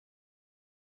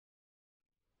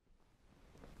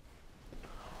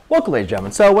Welcome, ladies and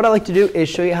gentlemen. So what I'd like to do is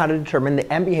show you how to determine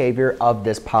the end behavior of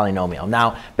this polynomial.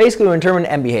 Now, basically, when we determine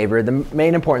end behavior, the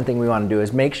main important thing we want to do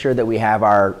is make sure that we have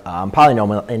our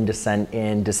polynomial in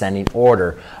descending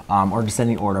order, or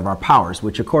descending order of our powers,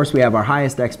 which, of course, we have our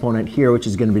highest exponent here, which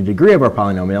is going to be the degree of our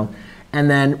polynomial. And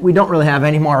then we don't really have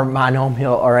any more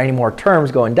monomial or any more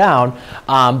terms going down,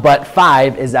 but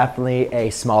 5 is definitely a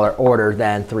smaller order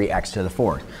than 3x to the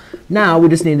fourth. Now, we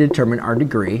just need to determine our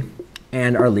degree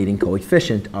and our leading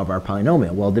coefficient of our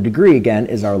polynomial. Well, the degree, again,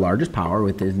 is our largest power,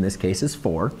 which in this case is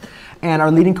 4. And our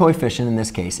leading coefficient in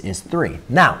this case is 3.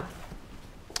 Now,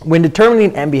 when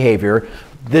determining end behavior,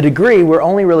 the degree, we're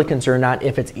only really concerned not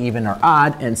if it's even or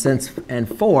odd, and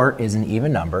 4 is an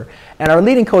even number. And our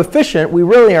leading coefficient, we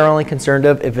really are only concerned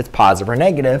of if it's positive or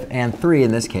negative, and 3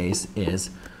 in this case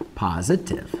is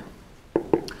positive.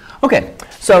 Okay,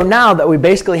 so now that we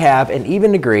basically have an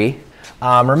even degree,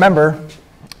 remember,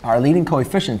 our leading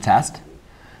coefficient test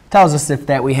tells us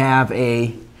that we have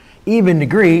a even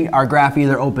degree, our graph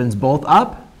either opens both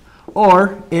up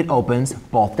or it opens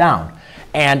both down.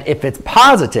 And if it's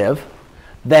positive,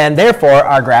 then therefore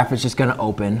our graph is just going to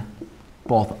open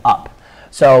both up.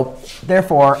 So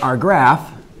therefore our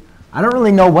graph, I don't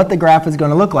really know what the graph is going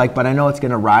to look like, but I know it's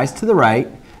going to rise to the right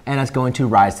and it's going to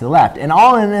rise to the left. And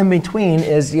all in between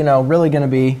is, really going to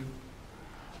be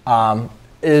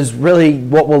is really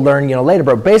what we'll learn later.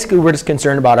 But basically, we're just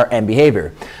concerned about our end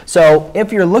behavior. So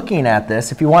if you're looking at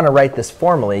this, if you want to write this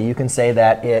formally, you can say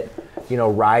that it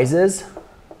rises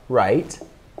right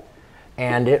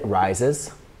and it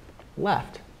rises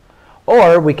left.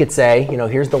 Or we could say,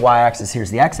 here's the y-axis, here's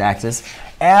the x-axis.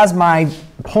 As my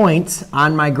points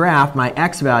on my graph, my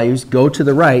x values go to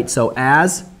the right. So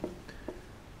as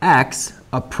x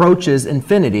approaches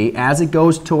infinity, as it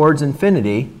goes towards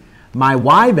infinity, my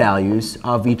y values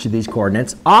of each of these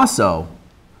coordinates also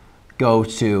go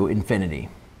to infinity.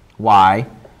 Y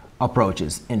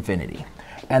approaches infinity.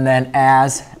 And then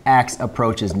as x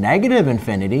approaches negative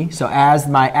infinity, so as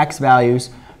my x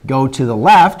values go to the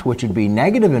left, which would be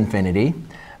negative infinity,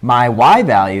 my y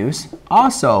values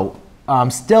also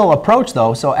still approach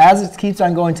those. So as it keeps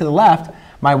on going to the left,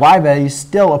 my y values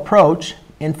still approach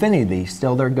infinity.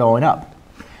 Still, they're going up.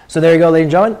 So there you go, ladies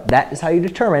and gentlemen. That is how you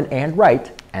determine and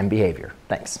write end behavior.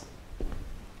 Thanks.